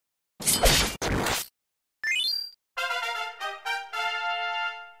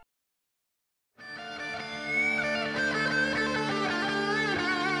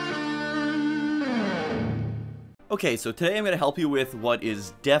Okay, so today I'm going to help you with what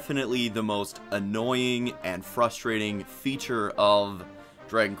is definitely the most annoying and frustrating feature of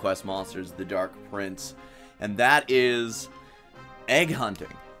Dragon Quest Monsters, the Dark Prince, and that is egg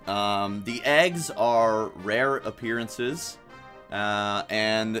hunting. The eggs are rare appearances,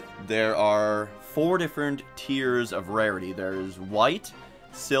 and there are 4 different tiers of rarity. There's white,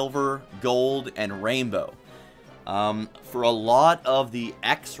 silver, gold, and rainbow. For a lot of the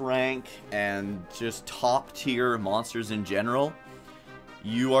X rank and just top tier monsters in general,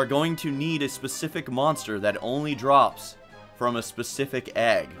 you are going to need a specific monster that only drops from a specific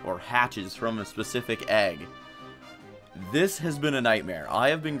egg or hatches from a specific egg. This has been a nightmare. I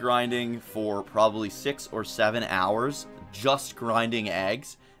have been grinding for probably 6 or 7 hours just grinding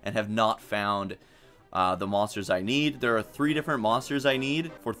eggs and have not found the monsters I need. There are 3 different monsters I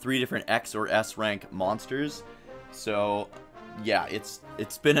need for 3 different X or S rank monsters. So, yeah,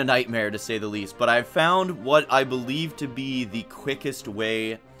 it's been a nightmare to say the least. But I've found what I believe to be the quickest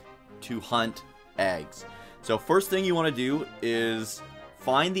way to hunt eggs. So first thing you want to do is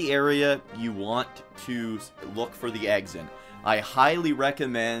find the area you want to look for the eggs in. I highly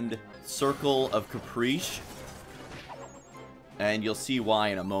recommend Circle of Caprice, and you'll see why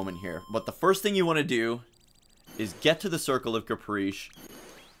in a moment here. But the first thing you want to do is get to the Circle of Caprice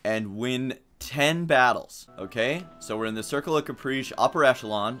and win 10 battles, okay? So we're in the Circle of Caprice upper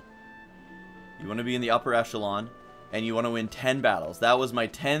echelon. You want to be in the upper echelon, and you want to win 10 battles. That was my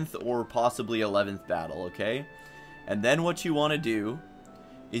 10th or possibly 11th battle, okay? And then what you want to do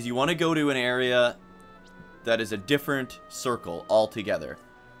is you want to go to an area that is a different circle altogether,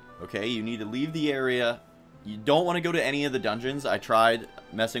 okay? You need to leave the area. You don't want to go to any of the dungeons. I tried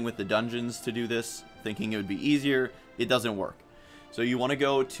messing with the dungeons to do this, thinking it would be easier. It doesn't work. So you want to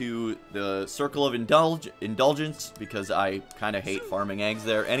go to the Circle of Indulgence, because I kind of hate farming eggs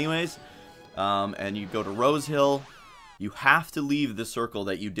there anyways. And you go to Rose Hill. You have to leave the circle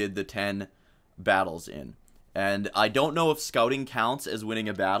that you did the 10 battles in. And I don't know if scouting counts as winning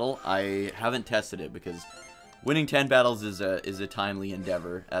a battle. I haven't tested it, because winning 10 battles is a timely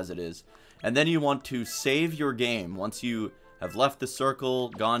endeavor, as it is. And then you want to save your game. Once you have left the circle,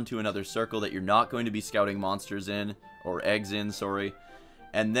 gone to another circle that you're not going to be scouting monsters in, or eggs in, sorry.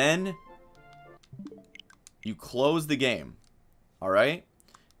 And then you close the game, alright?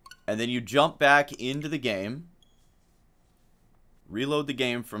 And then you jump back into the game, reload the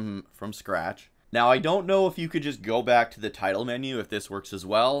game from scratch. Now, I don't know if you could just go back to the title menu if this works as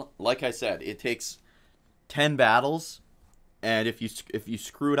well. Like I said, it takes 10 battles, and if you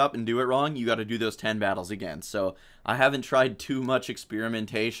screw it up and do it wrong, you got to do those 10 battles again. So I haven't tried too much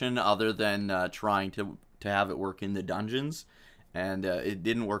experimentation other than trying to have it work in the dungeons, and it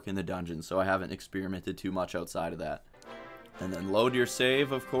didn't work in the dungeons, so I haven't experimented too much outside of that. And then load your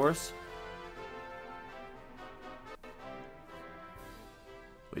save, of course.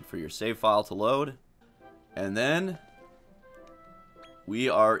 Wait for your save file to load. And then we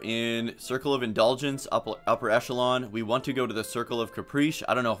are in Circle of Indulgence, upper echelon. We want to go to the Circle of Caprice.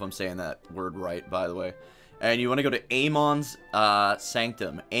 I don't know if I'm saying that word right, by the way. And you want to go to Aamon's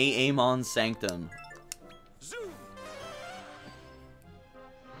Sanctum. Aamon's Sanctum.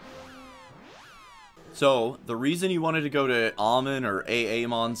 So, the reason you wanted to go to Aamon or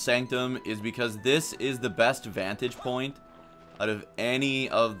Aamon's Sanctum is because this is the best vantage point out of any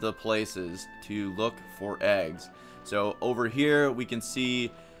of the places to look for eggs. So, over here, you can see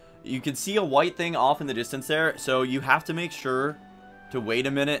a white thing off in the distance there. So, you have to make sure to wait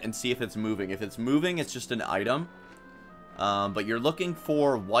a minute and see if it's moving. If it's moving, it's just an item. But you're looking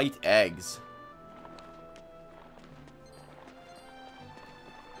for white eggs.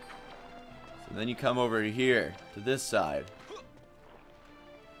 And then you come over here to this side.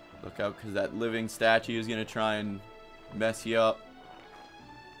 Look out, because that living statue is going to try and mess you up.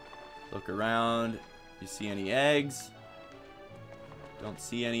 Look around. You see any eggs? Don't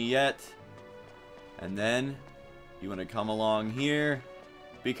see any yet. And then you want to come along here.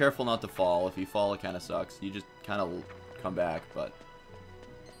 Be careful not to fall. If you fall, it kind of sucks. You just kind of come back, but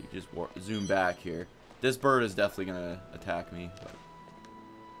you just zoom back here. This bird is definitely going to attack me, but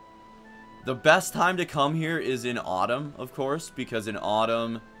the best time to come here is in autumn, of course, because in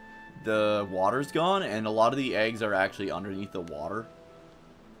autumn the water's gone and a lot of the eggs are actually underneath the water.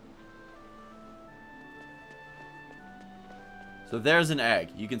 So there's an egg.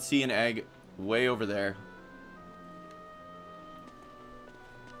 You can see an egg way over there.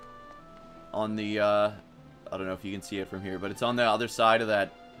 On the, I don't know if you can see it from here, but it's on the other side of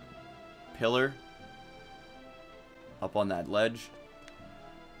that pillar. Up on that ledge.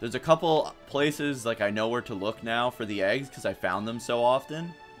 There's a couple places, like, I know where to look now for the eggs, because I found them so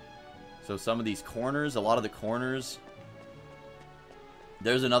often. So So some of these corners, a lot of the corners.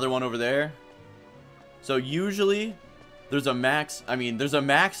 There's another one over there. So usually there's a max, there's a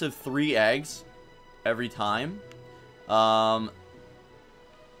max of 3 eggs every time. I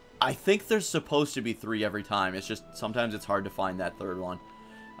think there's supposed to be 3 every time. It's just sometimes it's hard to find that third one.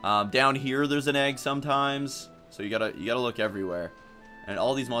 Down here there's an egg sometimes. So you gotta look everywhere. And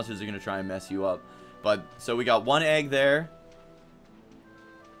all these monsters are gonna try and mess you up. But so we got 1 egg there.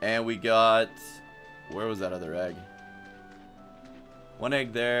 And we got, where was that other egg? 1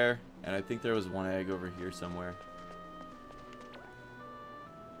 egg there, and I think there was 1 egg over here somewhere.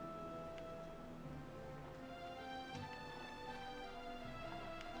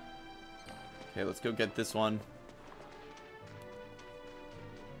 Okay, let's go get this one.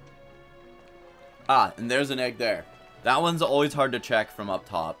 Ah, and there's an egg there. That one's always hard to check from up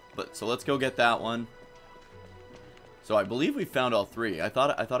top. But so let's go get that one. So I believe we found all 3. I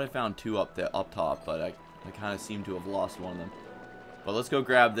thought I found 2 up top, but I kind of seem to have lost one of them. But let's go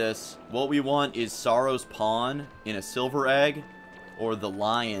grab this. What we want is Sorrow's Pawn in a silver egg, or the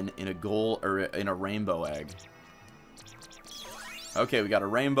lion in a gold or in a rainbow egg. Okay, we got a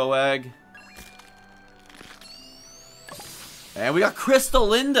rainbow egg. And we got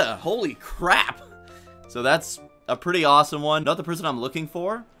Crystalinda! Holy crap! So that's a pretty awesome one. Not the person I'm looking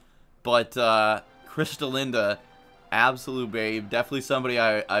for, but Crystalinda, absolute babe. Definitely somebody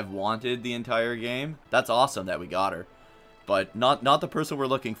I've wanted the entire game. That's awesome that we got her. But not the person we're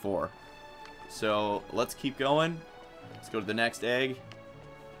looking for. So let's keep going. Let's go to the next egg.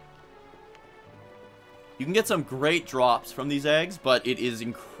 You can get some great drops from these eggs, but it is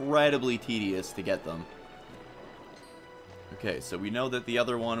incredibly tedious to get them. Okay, so we know that the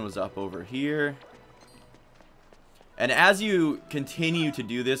other one was up over here. And as you continue to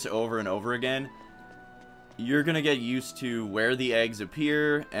do this over and over again, you're going to get used to where the eggs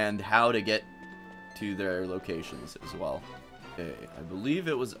appear and how to get to their locations as well. Okay, I believe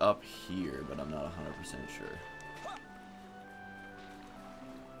it was up here, but I'm not 100% sure.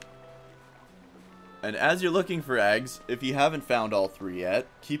 And as you're looking for eggs, if you haven't found all 3 yet,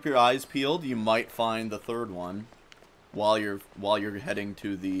 keep your eyes peeled. You might find the 3rd one while you're heading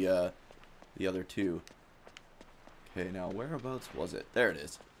to the other 2. Okay, now whereabouts was it? There it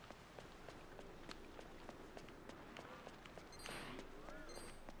is.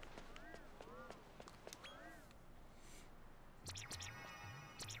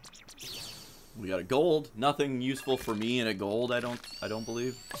 We got a gold. Nothing useful for me in a gold, I don't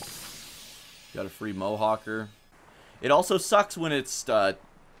believe. Got a free Mohawker. It also sucks when it's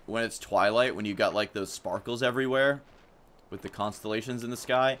twilight, when you got like those sparkles everywhere with the constellations in the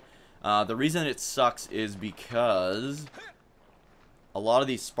sky. The reason it sucks is because a lot of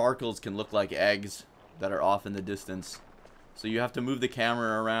these sparkles can look like eggs that are off in the distance. So you have to move the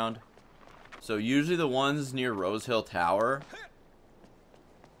camera around. So usually the ones near Rose Hill Tower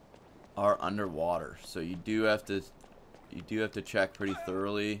are underwater. So you do have to check pretty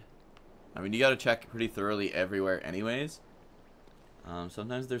thoroughly. I mean, you got to check pretty thoroughly everywhere anyways.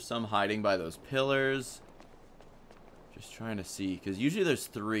 Sometimes there's some hiding by those pillars. Just trying to see, because usually there's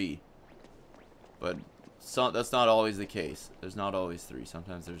 3. But that's not always the case. There's not always 3.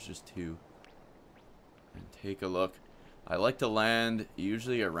 Sometimes there's just 2. And take a look. I like to land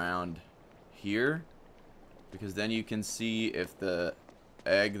usually around here, because then you can see if the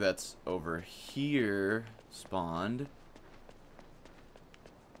egg that's over here spawned.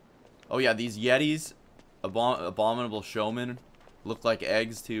 Oh yeah, these Yetis, Abominable Showmen, look like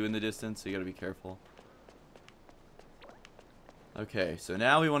eggs too in the distance, so you gotta be careful. Okay, so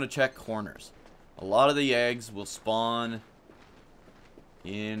now we want to check corners. A lot of the eggs will spawn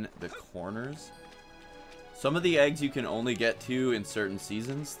in the corners. Some of the eggs you can only get to in certain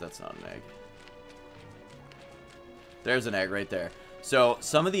seasons. That's not an egg. There's an egg right there. So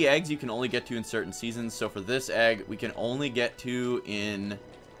some of the eggs you can only get to in certain seasons. So for this egg, we can only get to in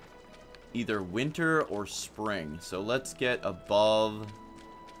either winter or spring. So let's get above.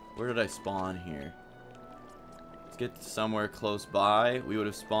 Where did I spawn here? Let's get somewhere close by. We would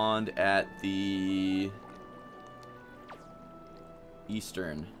have spawned at the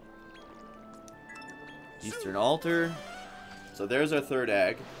eastern altar. So there's our 3rd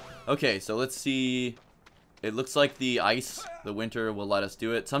egg. Okay, so let's see. It looks like the ice, the winter, will let us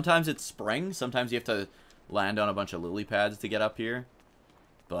do it. Sometimes it's spring. Sometimes you have to land on a bunch of lily pads to get up here.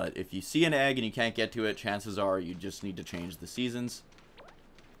 But if you see an egg and you can't get to it, chances are you just need to change the seasons.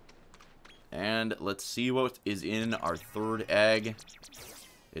 And let's see what is in our 3rd egg.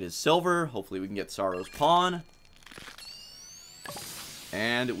 It is silver. Hopefully we can get Sorrow's Pawn.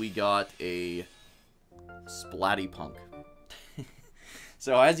 And we got a Splatty Punk.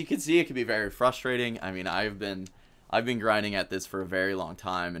 So as you can see, it can be very frustrating. I mean, I've been grinding at this for a very long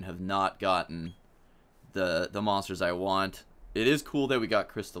time and have not gotten the monsters I want. It is cool that we got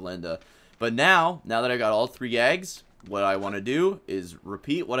Crystalinda. But now that I got all 3 eggs, what I want to do is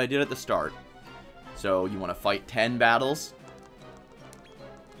repeat what I did at the start. So you want to fight 10 battles.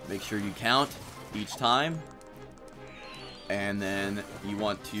 Make sure you count each time. And then you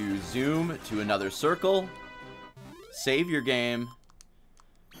want to zoom to another circle. Save your game.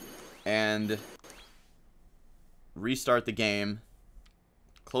 And restart the game.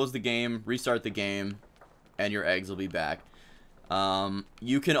 Close the game, restart the game, and your eggs will be back.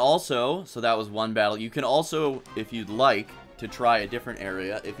 You can also, so that was one battle. You can also, if you'd like, to try a different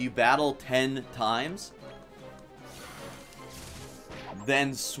area. If you battle 10 times,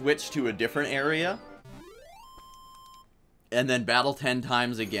 then switch to a different area, and then battle 10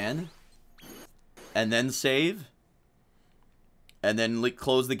 times again, and then save, and then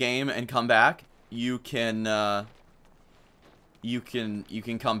close the game and come back. You can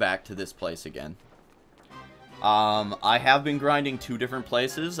come back to this place again. I have been grinding 2 different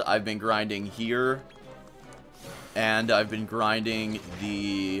places. I've been grinding here, and I've been grinding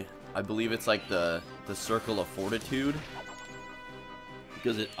I believe it's like the Circle of Fortitude,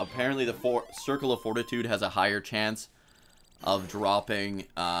 because apparently the Circle of Fortitude has a higher chance of dropping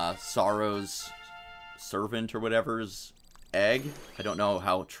Sorrow's servant or whatever's egg. I don't know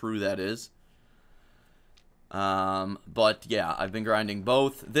how true that is. But yeah, I've been grinding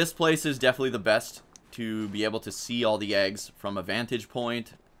both. This place is definitely the best to be able to see all the eggs from a vantage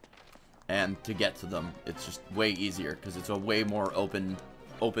point and to get to them. It's just way easier because it's a way more open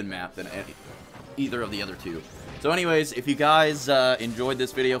map than either of the other 2. So anyways, if you guys enjoyed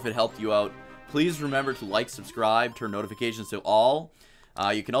this video, if it helped you out, please remember to like, subscribe, turn notifications to all.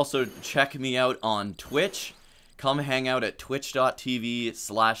 You can also check me out on Twitch. Come hang out at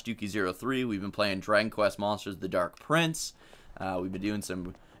twitch.tv/Dookie03. We've been playing Dragon Quest Monsters: The Dark Prince. We've been doing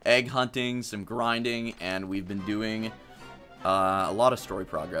some egg hunting, some grinding, and we've been doing a lot of story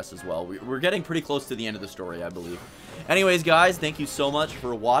progress as well. We're getting pretty close to the end of the story, I believe. Anyways, guys, thank you so much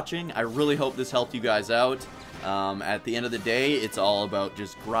for watching. I really hope this helped you guys out. At the end of the day, it's all about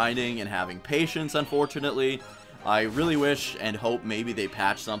just grinding and having patience, unfortunately. I really wish and hope maybe they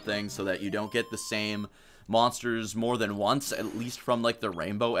patch something so that you don't get the same monsters more than once, at least from like the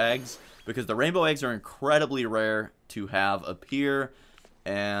rainbow eggs, because the rainbow eggs are incredibly rare to have appear,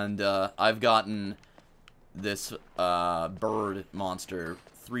 and I've gotten this bird monster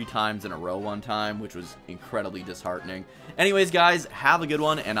 3 times in a row one time, which was incredibly disheartening. Anyways, guys, have a good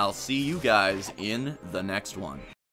one, and I'll see you guys in the next one.